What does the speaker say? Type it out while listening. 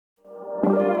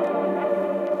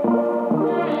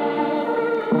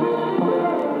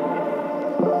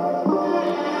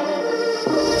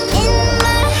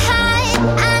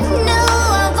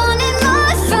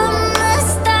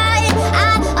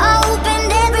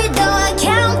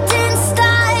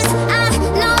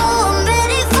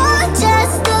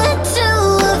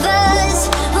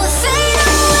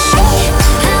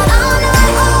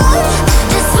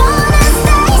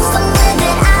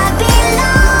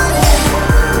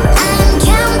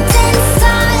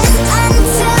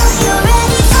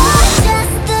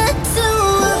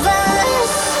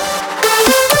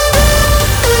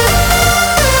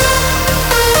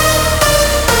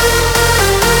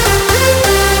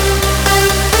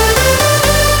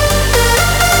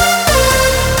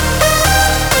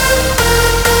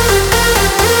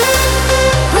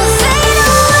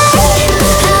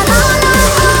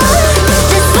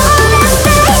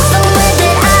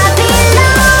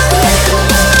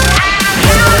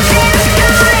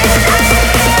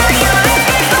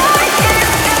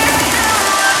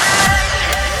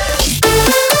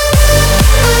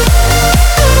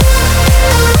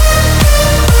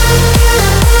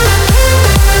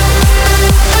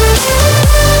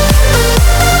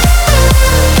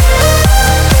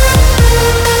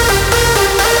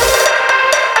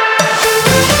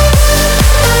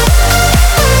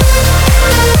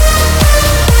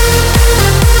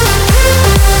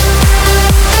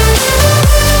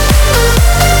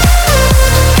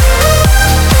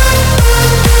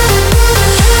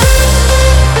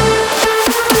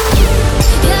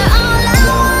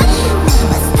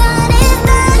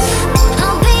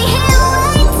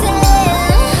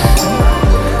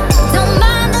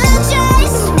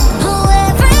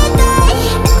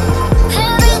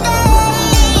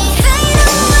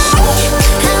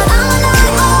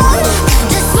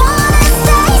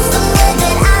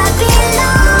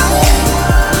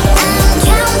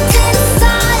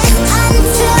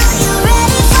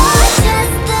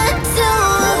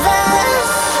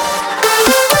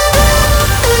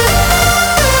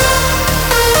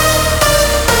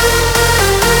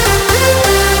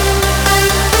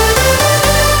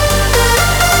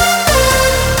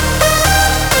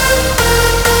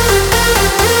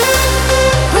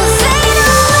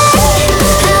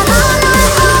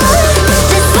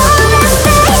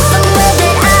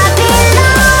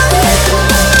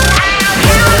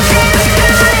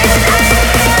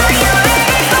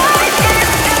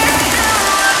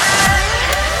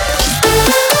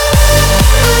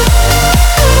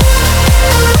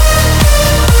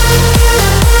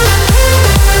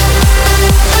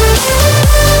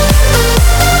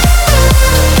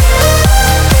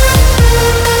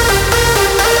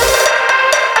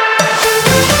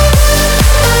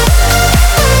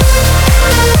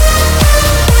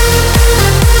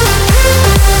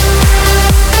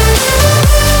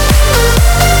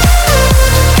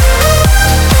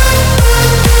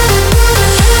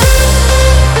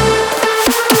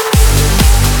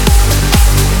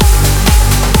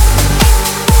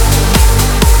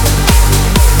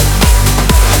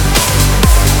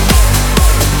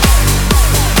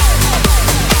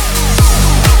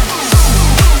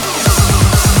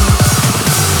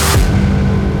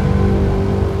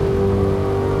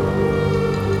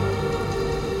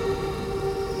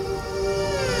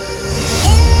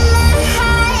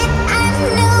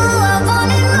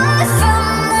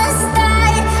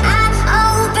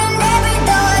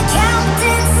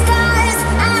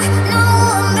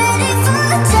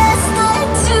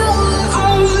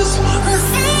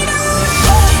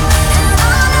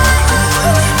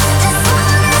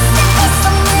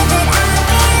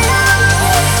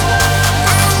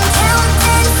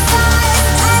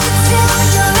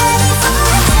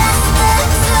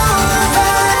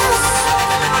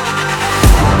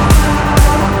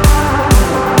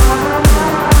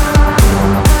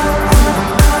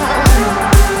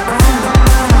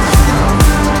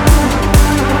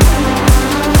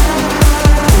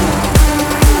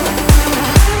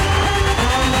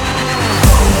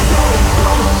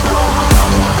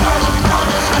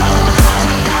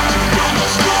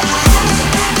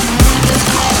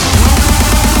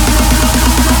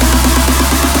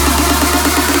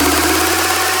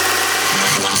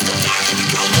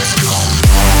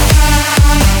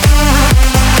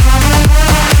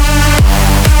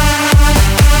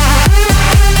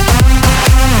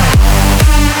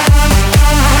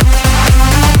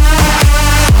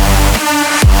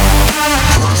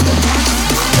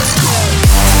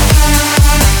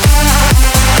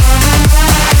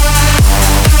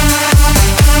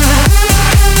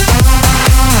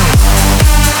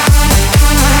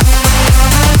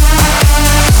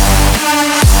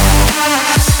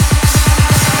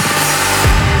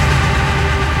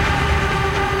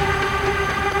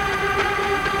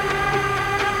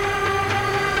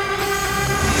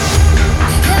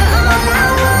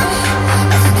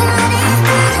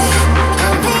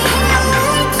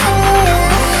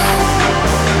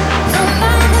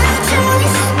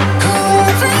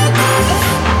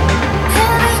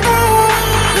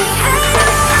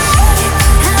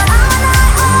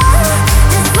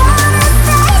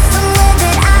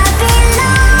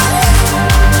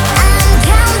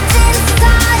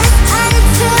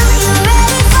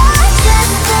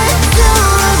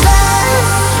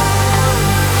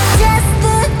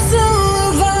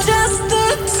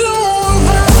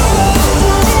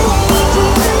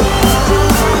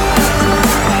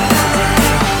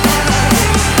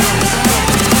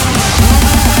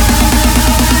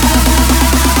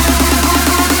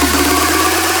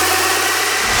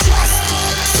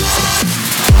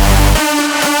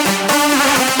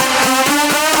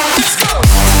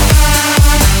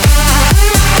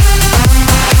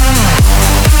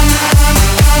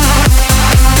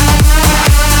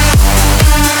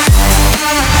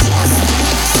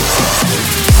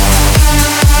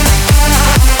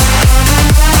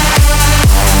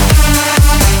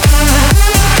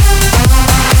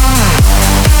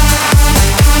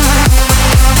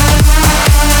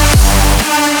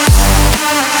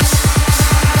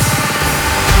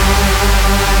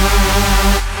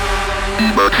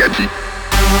Emergency.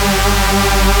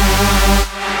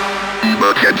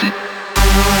 Emergency.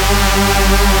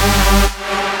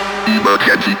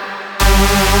 Emergency.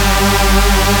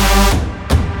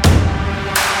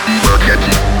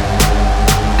 Emergency.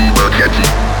 Emergency.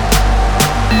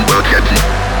 Emergency.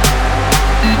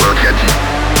 Emergency.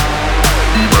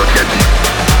 Emergency.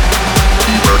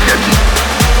 Emergency.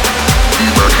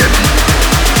 Emergency.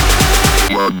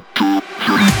 1, 2,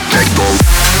 3, techno.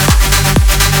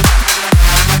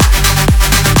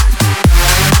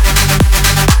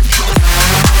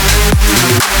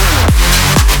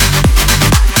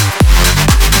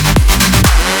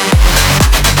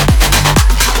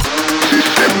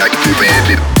 System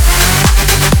activated.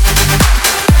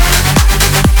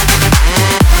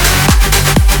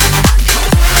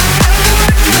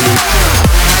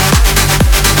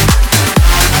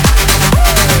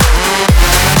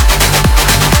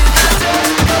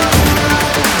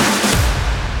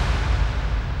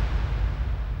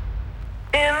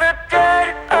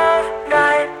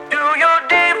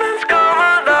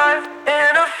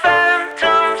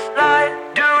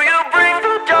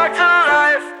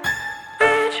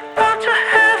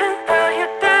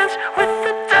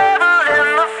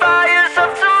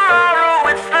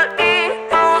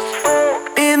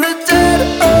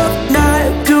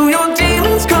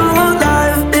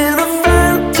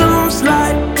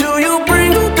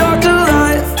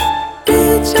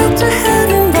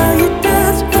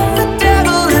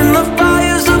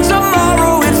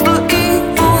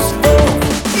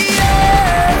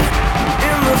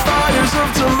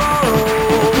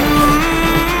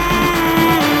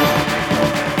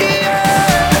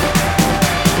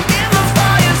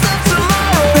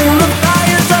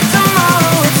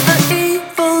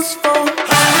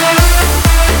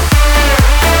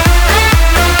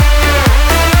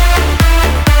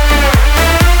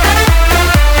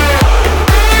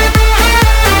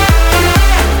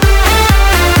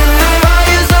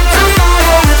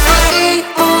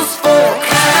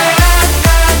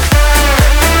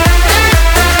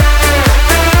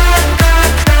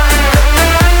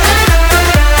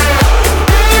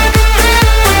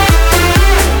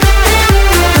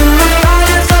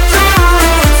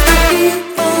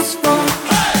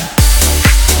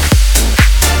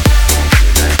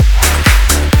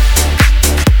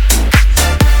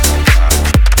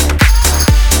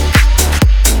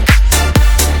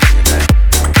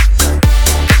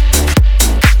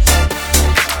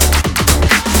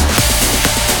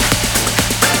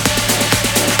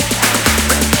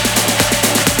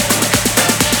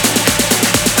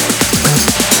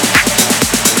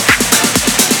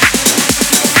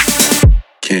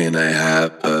 Can I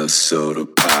have a soda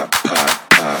pop, pop,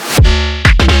 pop?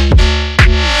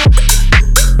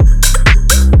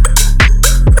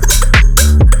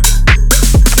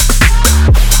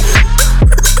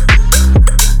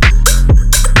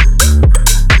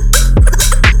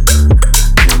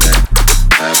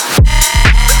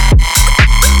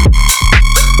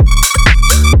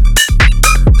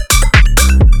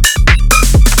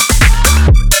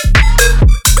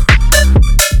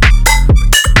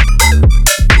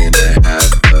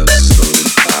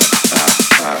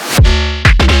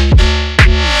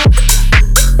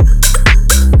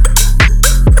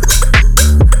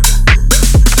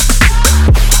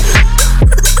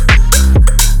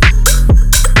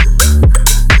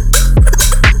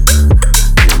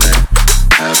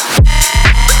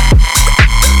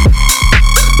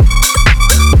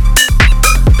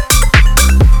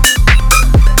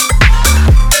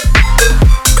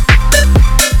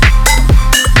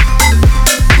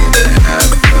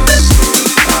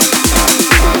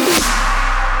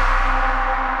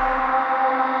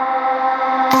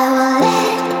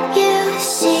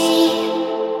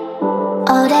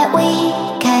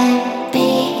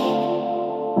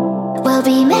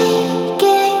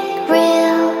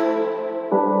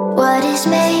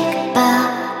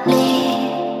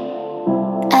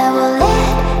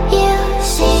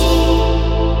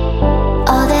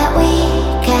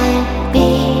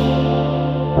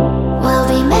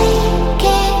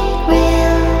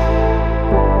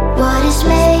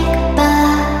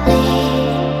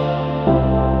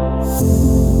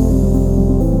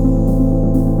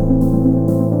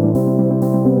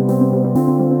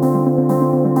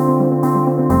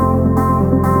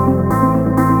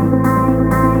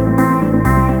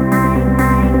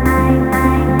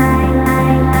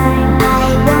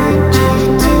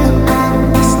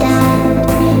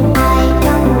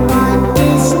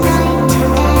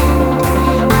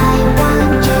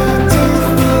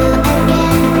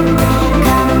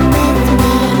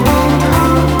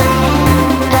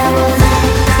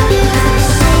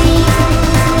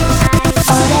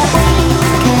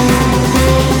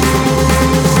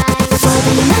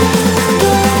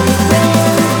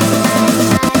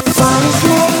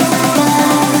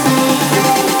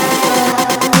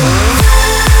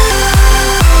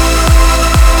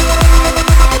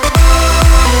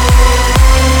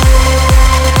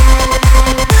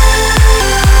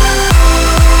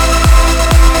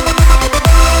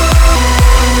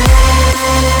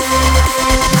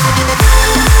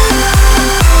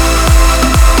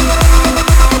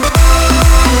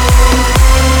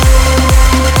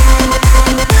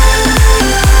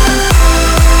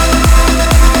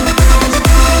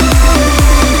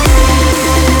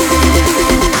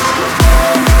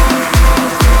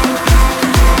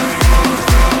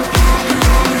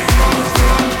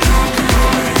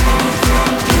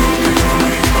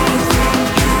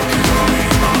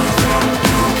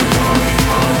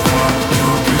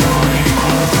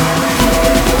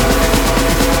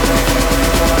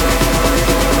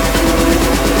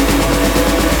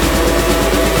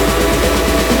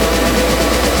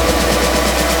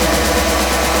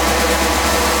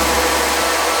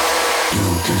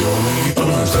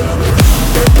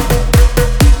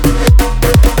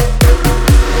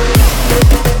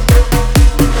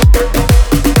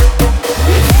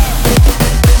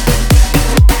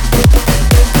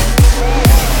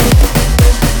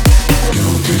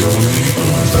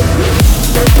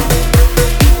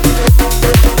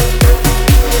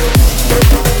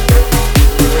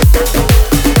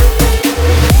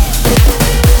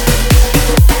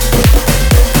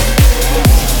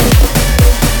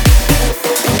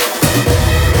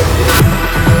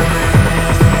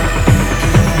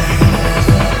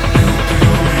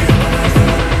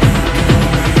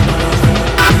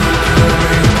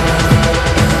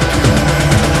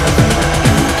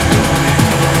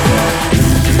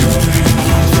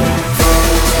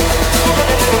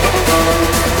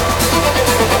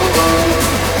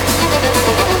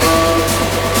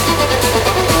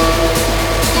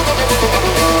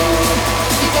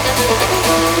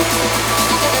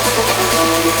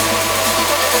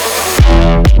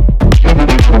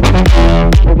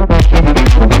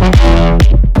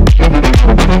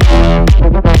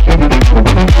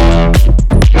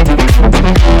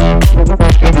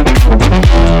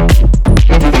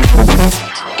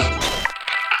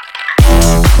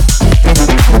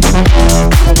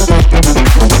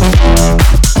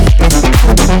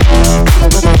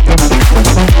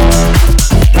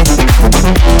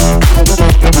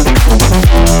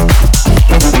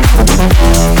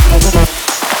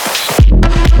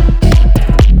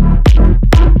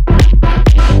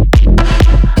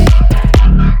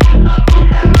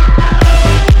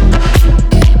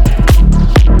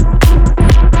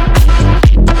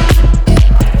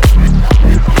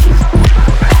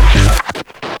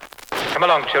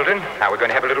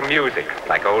 music,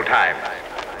 like old times.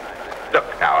 Look,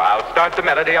 now I'll start the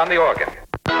melody on the organ.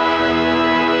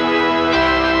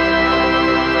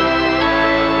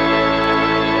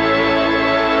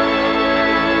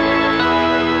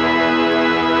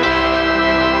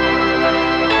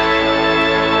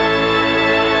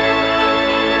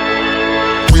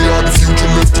 We are the future,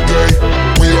 live today.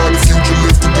 We are the future,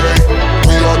 live today.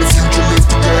 We are the future, live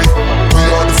today. We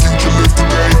are the future, live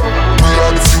today. We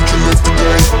are the future, live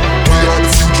today. We are the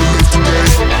future, live today.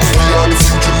 We are the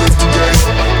future, live today.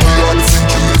 We are the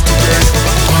future, live today.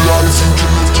 We are the future, live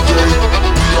today.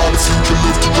 We are the future,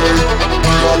 live today. We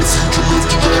are the future, live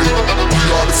today. We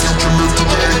are the future, live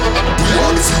today. We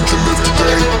are the future, live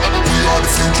today. We are the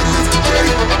future, live today.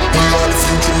 We are the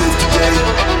future, live today.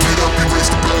 Get up and raise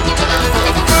the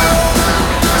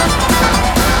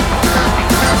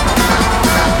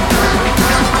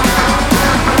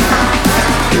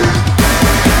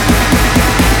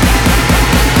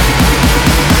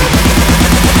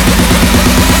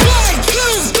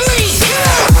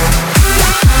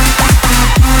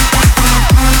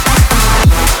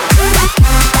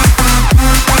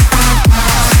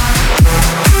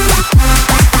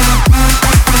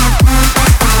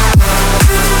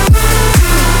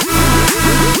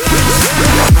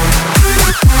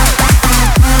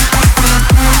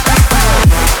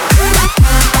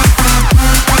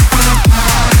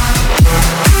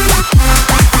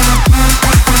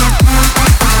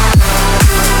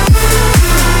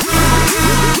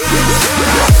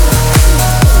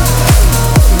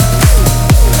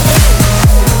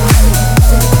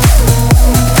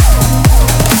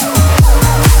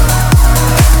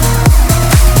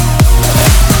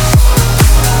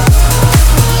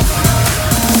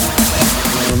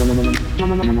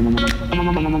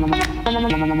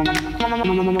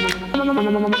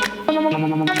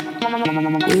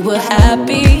We were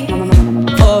happy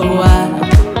for a while.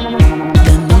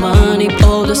 Then the money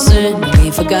pulled us in.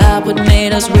 We forgot what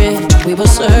made us rich. We were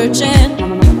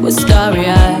searching with starry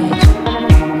eyes,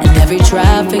 and every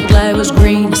traffic light was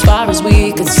green as far as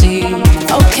we could see.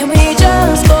 Oh, can we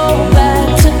just go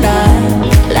back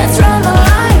tonight? Let's run the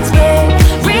lights, babe.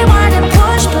 Rewind and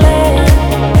push play.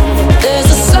 There's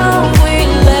a song we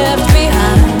left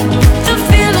behind. The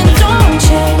feeling don't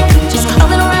change. Just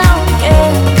coming around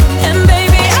again. And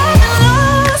baby, I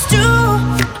lost you.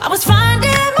 I was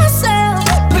finding myself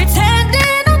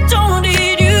pretending I don't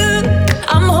need you.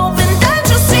 I'm hoping that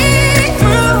you'll see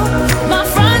through my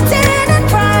fronting and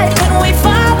pride. Can we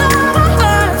follow our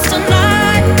hearts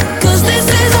tonight? 'Cause this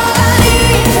is all I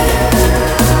need.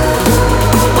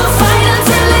 We'll fight until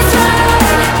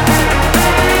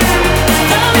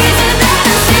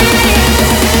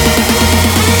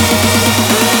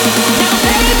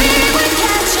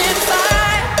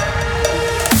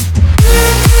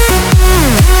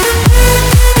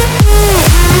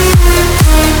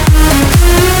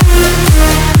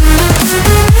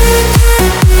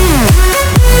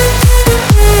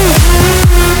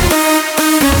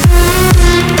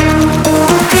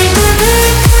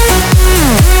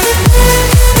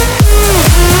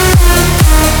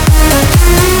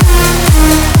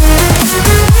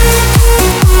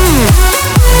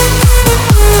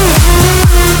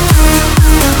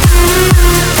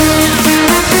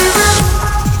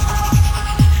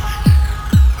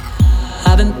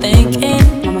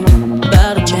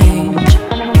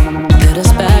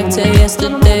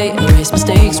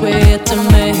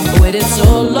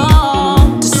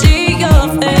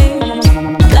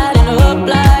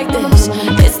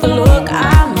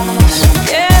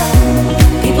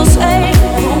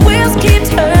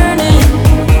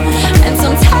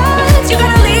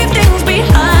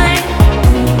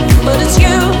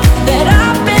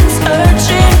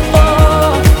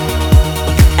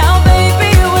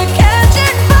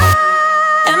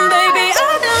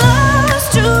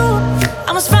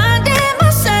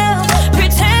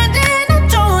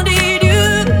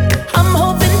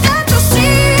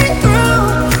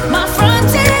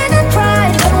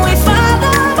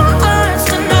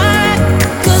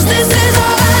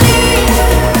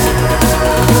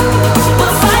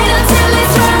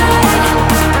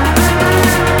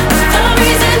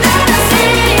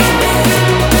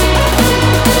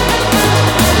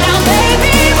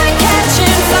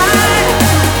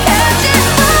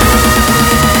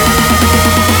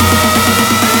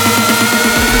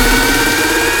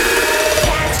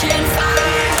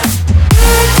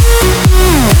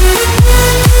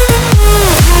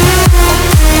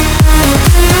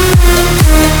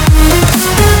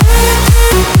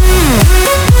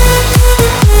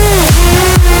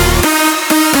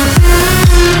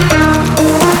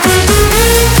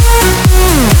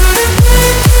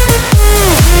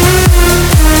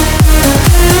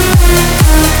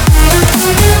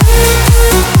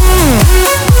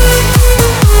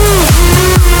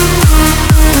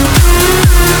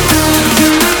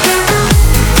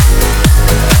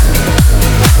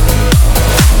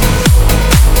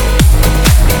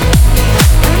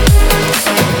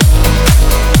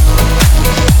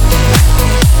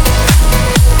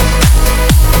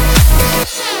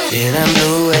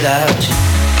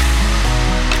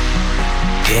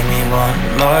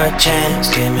chance,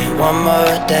 give me one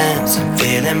more dance. I'm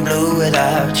feeling blue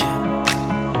without you.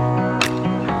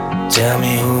 Tell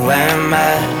me who am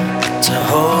I to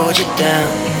hold you down?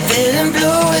 Feeling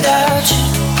blue without you.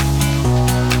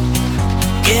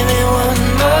 Give me one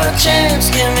more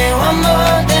chance, give me one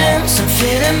more dance. I'm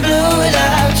feeling blue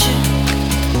without you.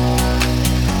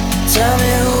 Tell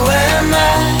me who am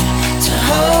I to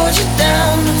hold you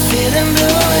down? I'm feeling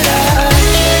blue without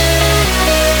you.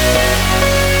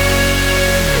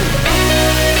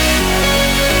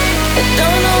 I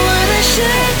don't know what I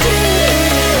should do.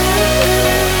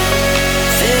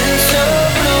 Feeling so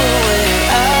blue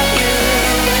without you.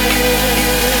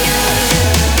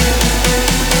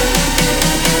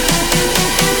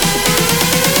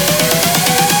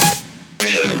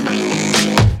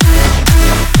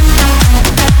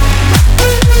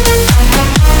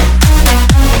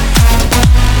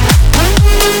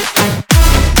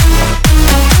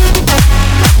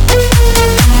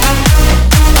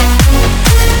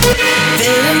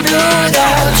 Feeling blue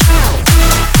without you.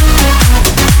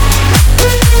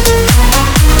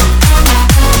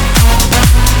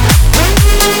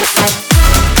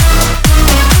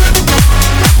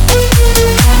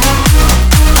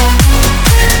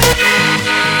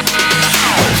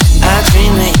 I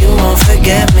dream that you won't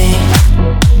forget me.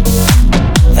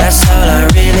 That's all I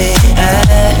really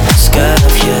ask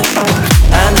of you.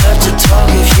 I'd love to talk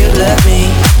if you'd let me.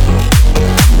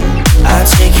 I'll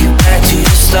take you back to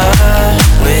the start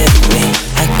with me.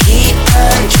 I keep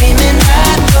on dreaming,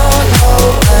 I don't know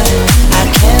why I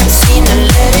can't seem to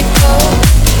let it go.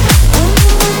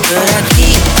 But I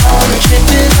keep on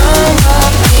tripping on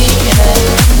what we had.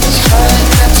 It's hard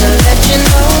not to let you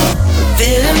know.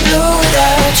 Feeling blue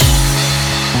without you.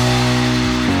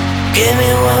 Give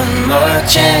me one more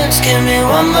chance, give me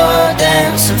one more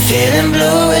dance. I'm feeling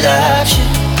blue without you.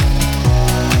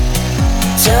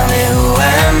 Tell me who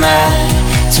am I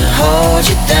to hold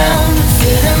you down? I'm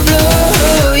feeling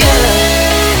blue, yeah.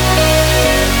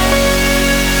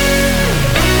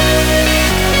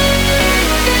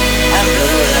 I'm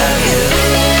blue without you.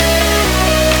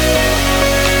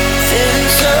 Feeling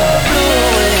so blue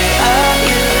without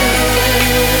you.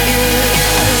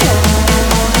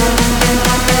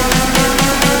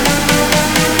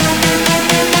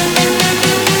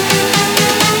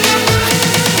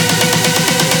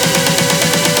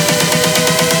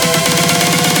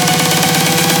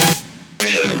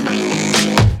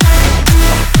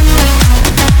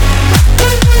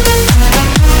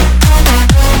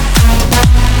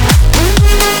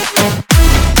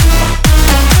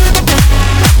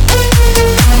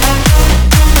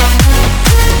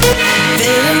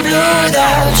 Feeling blue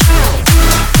without you.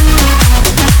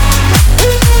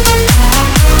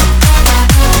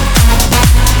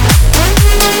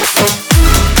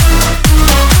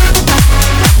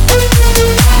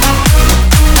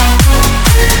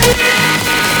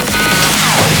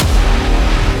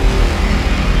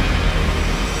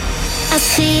 I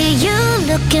see you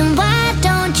looking, why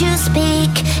don't you speak?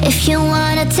 If you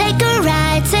wanna take a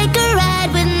ride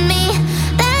with me.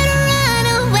 Better run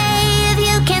away if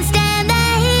you can't stand the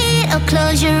heat, or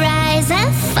close your eyes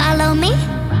and follow me.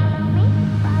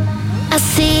 I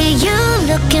see you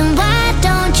looking, why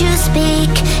don't you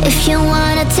speak? If you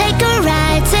wanna take a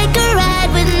ride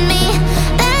with me.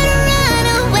 Better run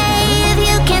away if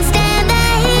you can't stand the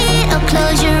heat, or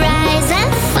close your eyes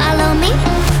and follow me.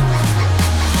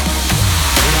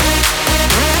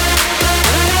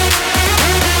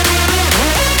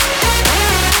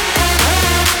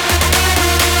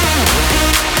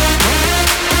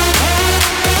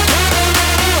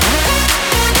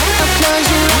 Close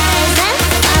your eyes and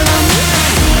follow me.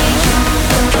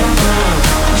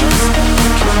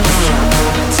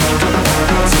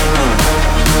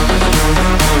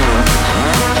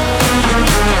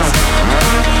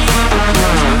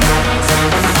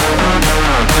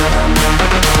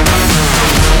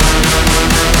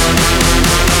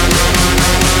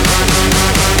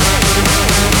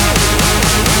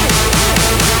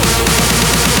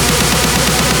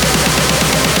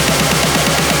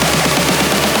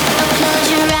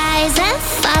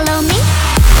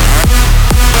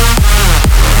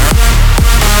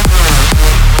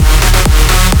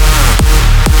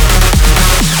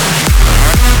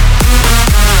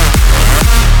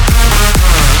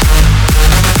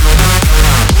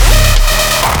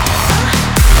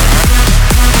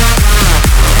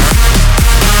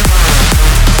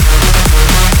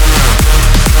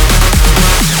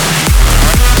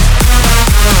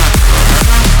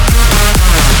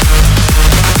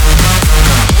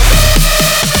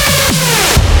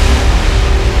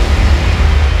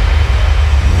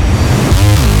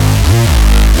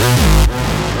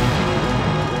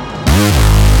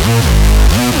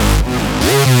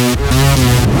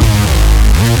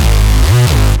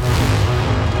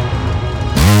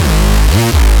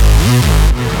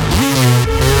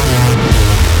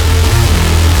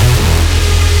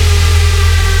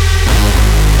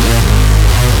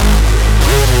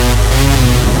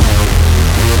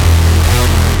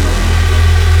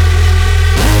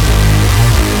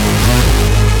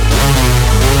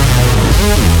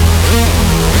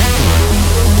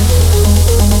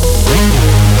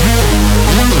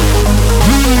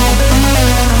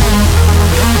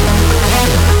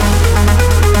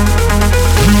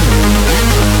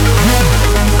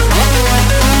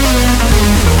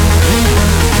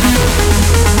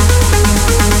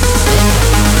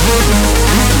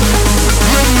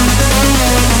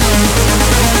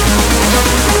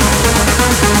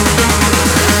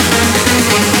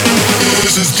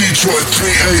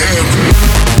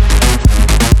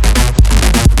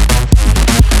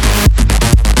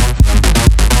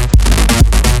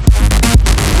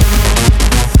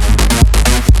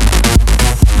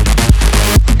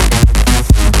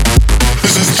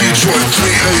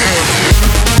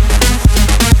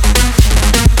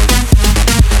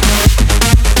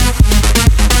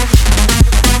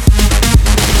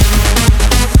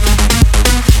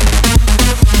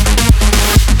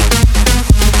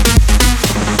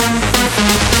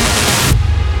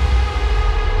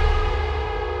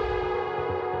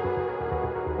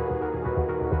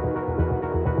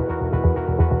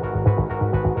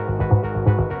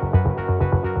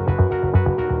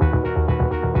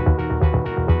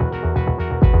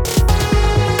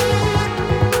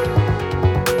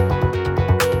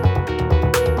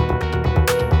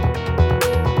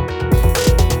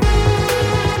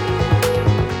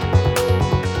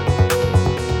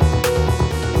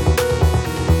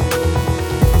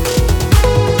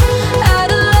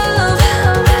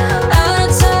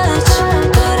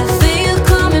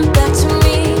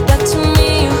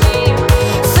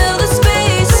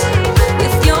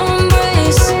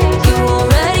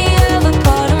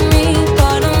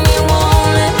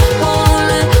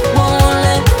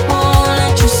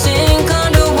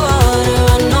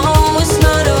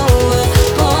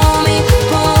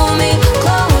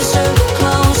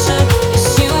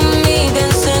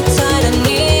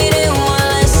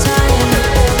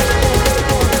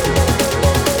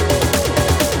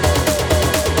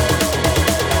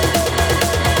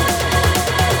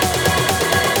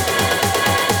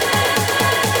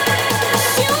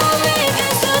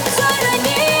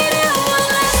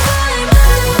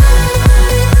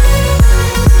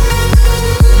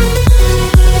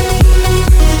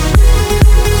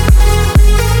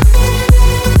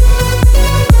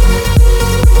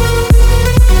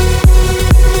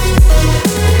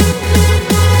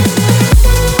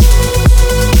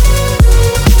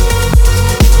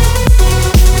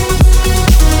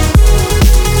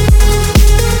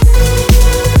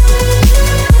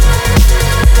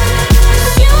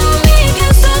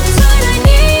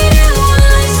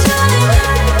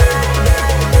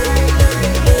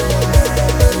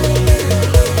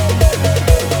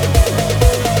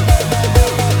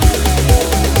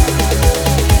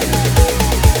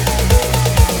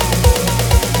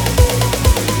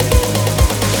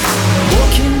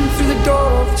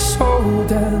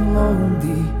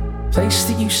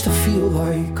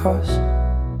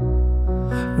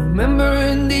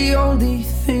 Remembering the only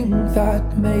thing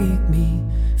that made me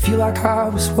feel like I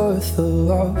was worth the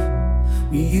love.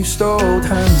 We used to hold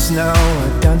hands, now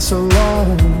I dance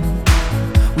alone.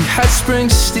 We had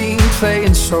Springsteen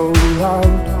playing so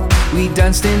loud. We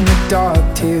danced in the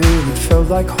dark till it felt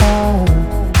like home.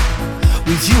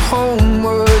 With you home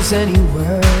was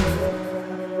anywhere.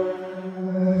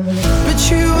 But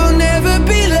you will never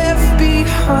be left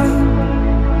behind.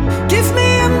 Give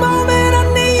me a moment, I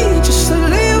need just a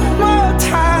little more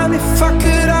time. If I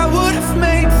could, I would have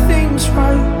made things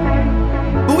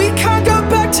right. But we can't go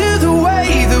back to the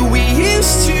way that we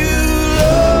used to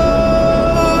love.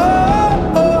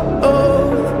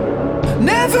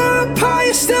 Never apart,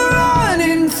 you're still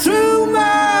running through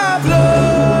my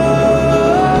blood.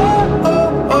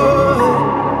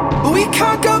 But we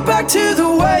can't go back to the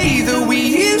way that we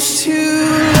used to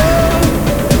love.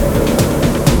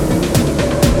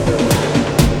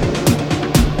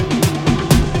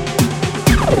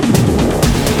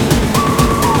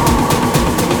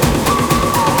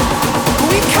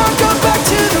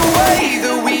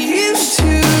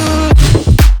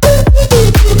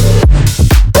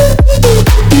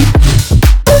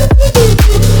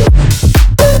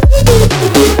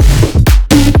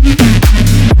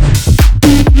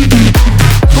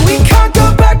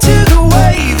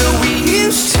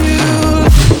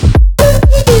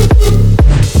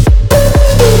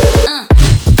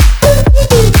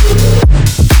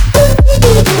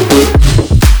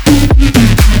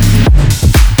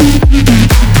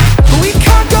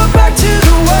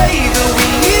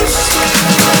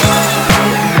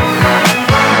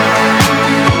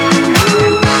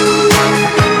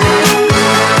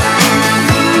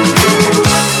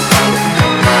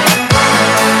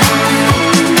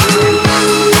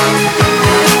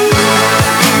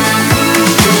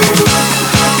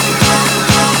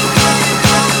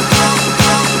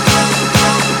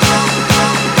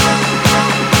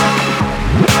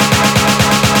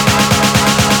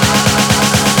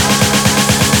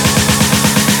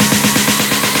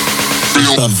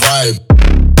 The vibe.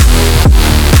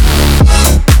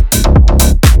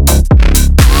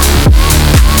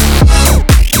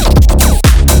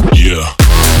 Yeah.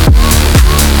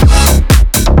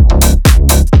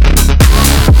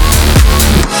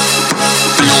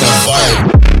 The vibe.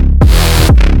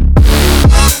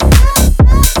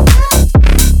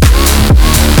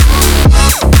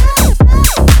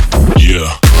 Yeah.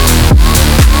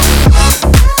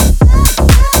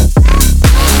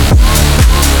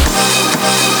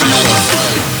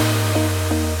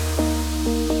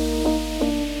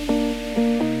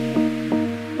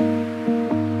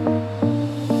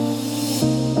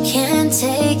 Can't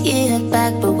take it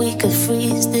back, but we could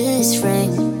freeze this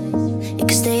frame. It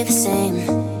could stay the same.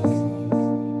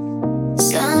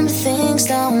 Some things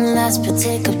don't last, but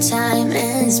take up time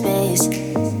and space.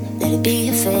 Let it be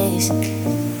a phase.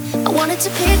 I wanted to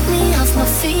pick me off my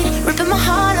feet, ripping my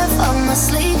heart off of my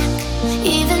sleeve,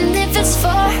 even if it's for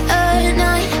a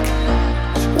night.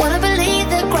 Wanna believe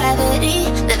that gravity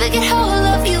never get hold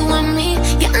of you and me.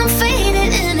 Yeah, I'm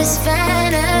fading in this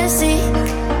fantasy.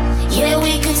 Yeah,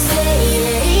 we could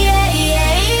stay,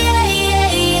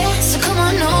 so come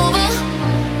on over,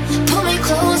 pull me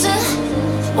closer.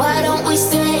 Why don't we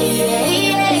stay,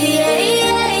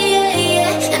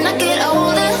 and not get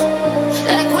older,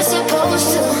 like we're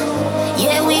supposed to.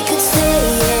 Yeah, we could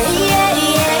stay,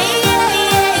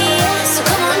 so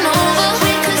come on over.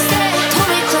 We could stay, pull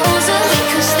me closer. We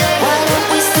could stay, why don't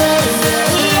we stay,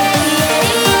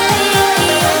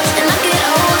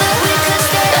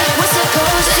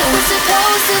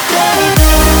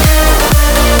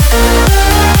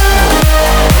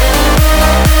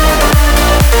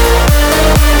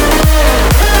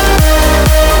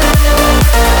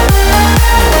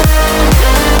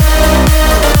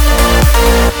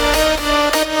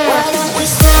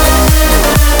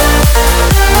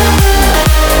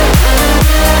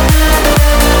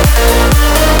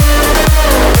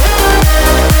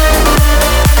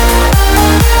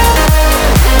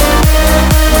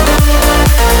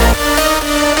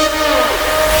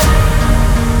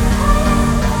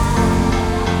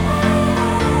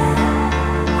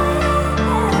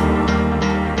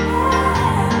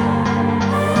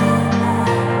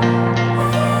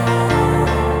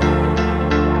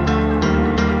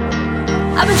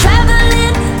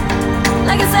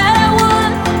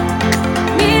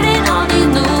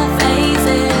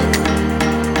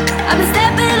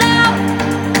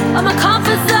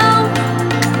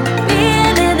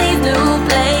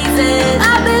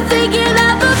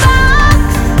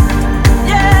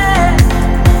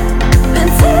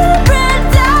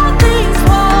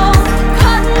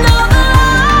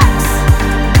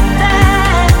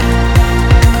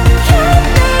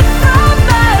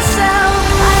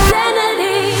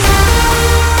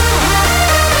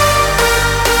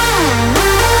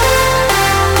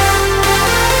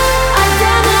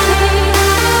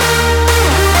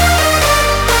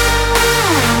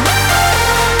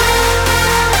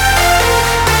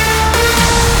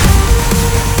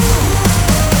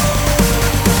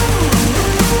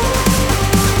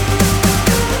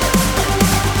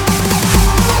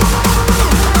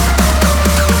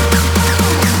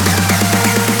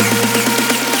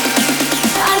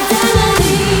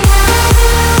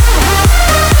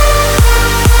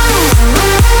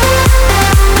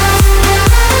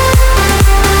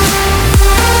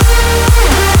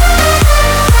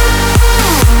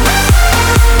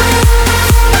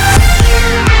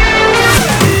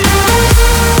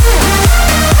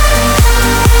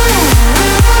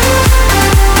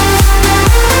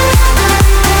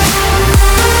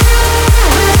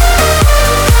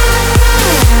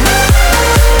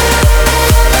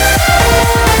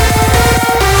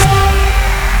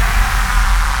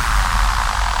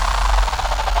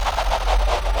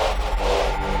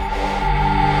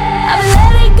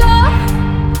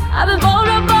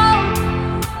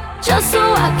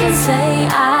 can say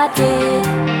I did.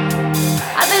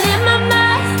 I've been in my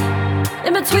mind,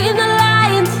 in between the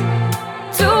lines,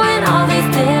 doing all these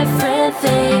different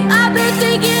things. I've been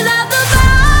thinking out the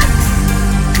box,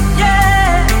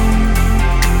 yeah.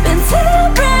 Been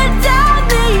tearing down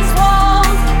these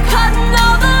walls, cutting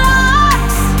all the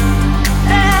locks,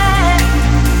 yeah.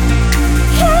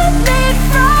 Keep me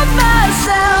from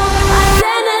myself.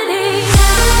 Identity.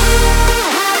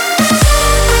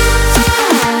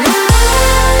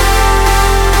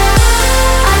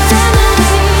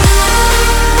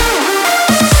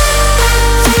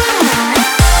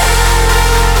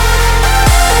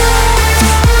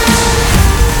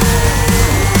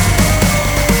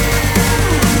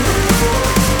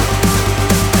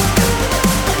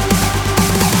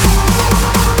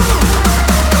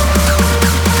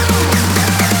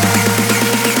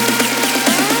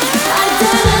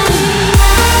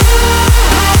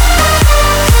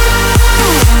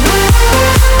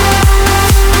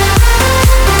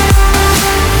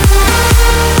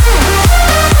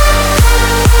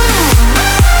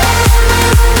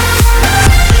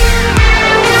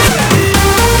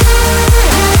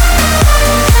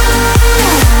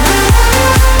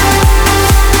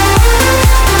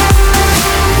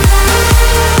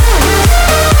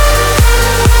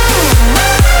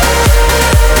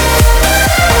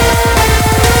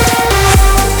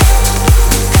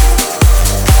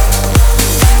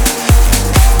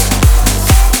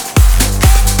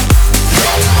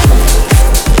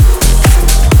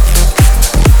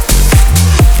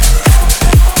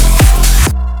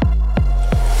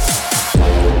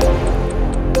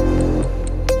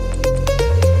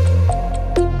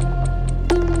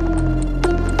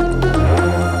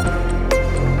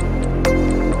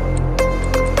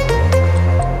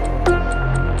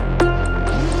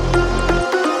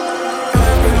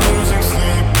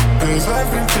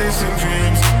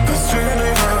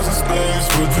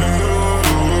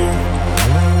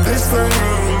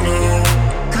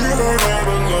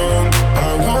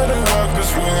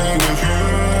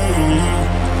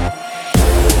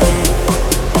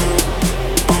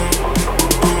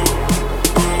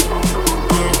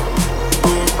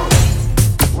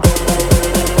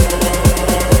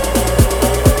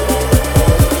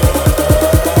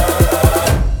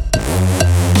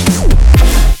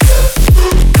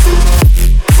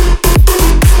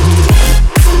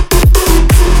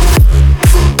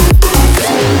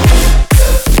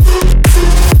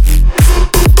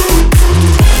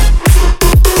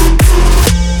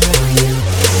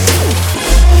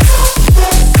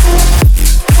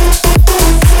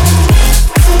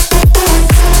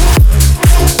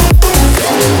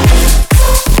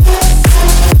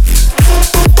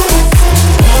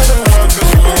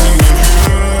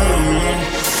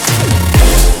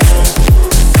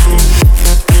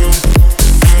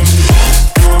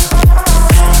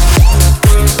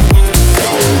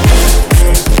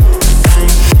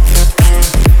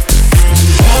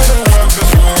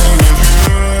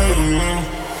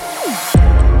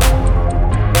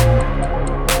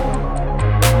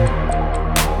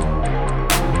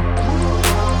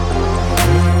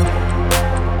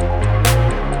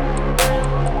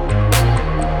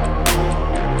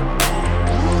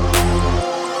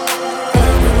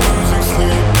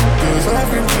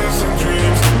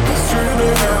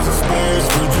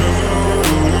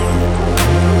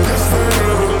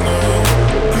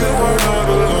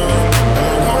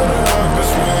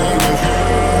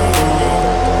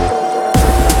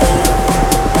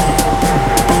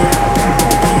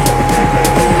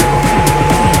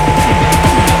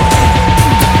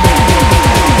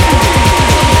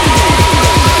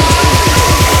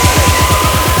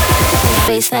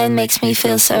 Baseline makes me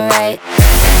feel so right.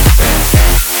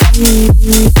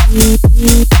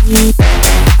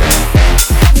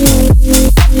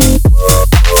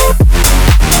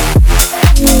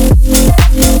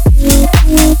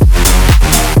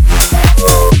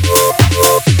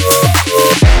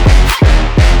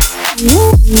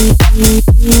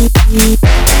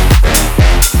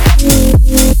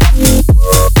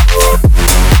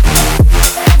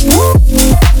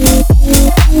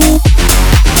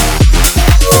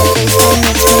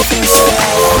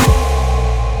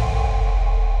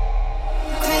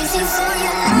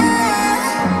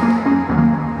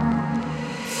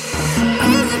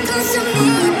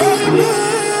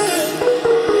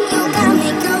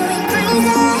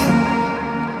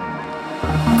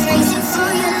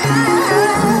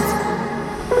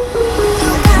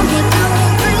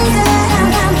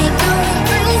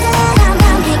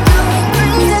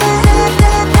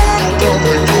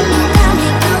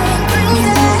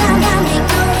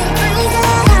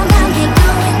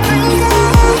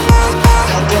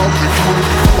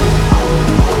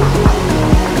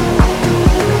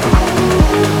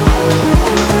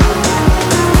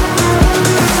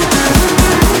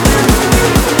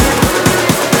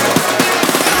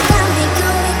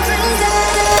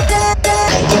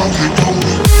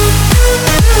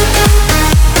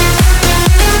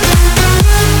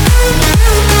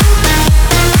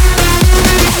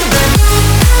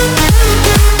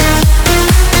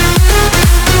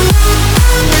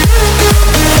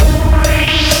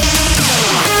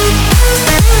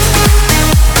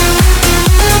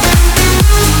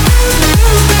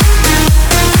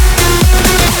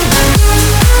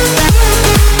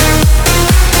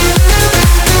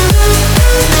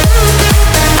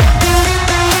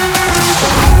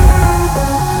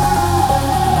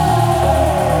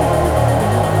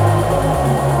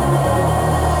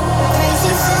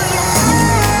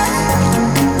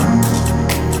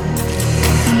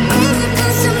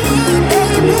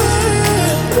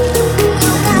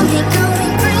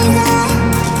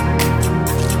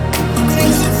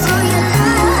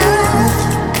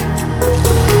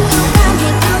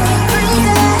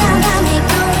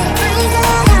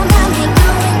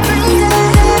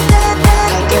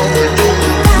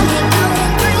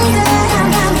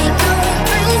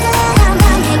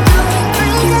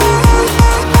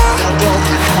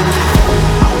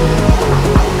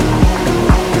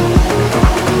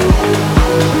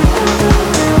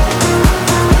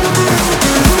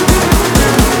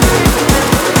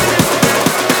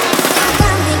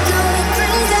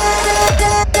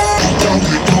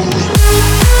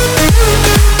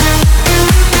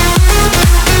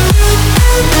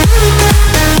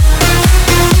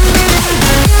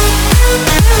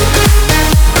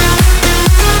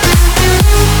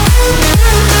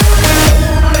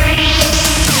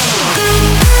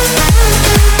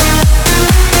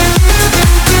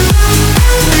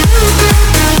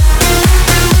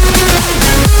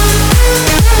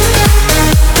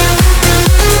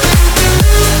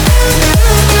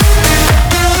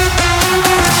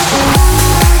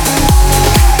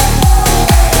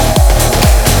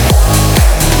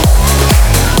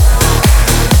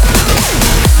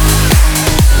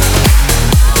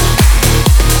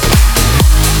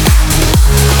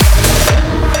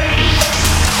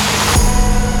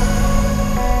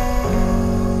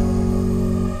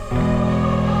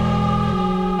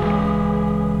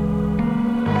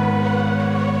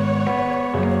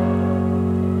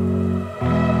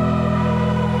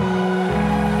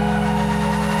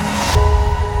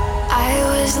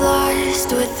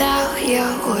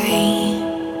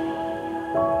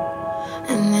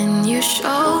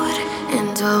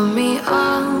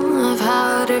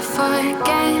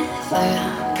 forget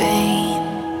the pain.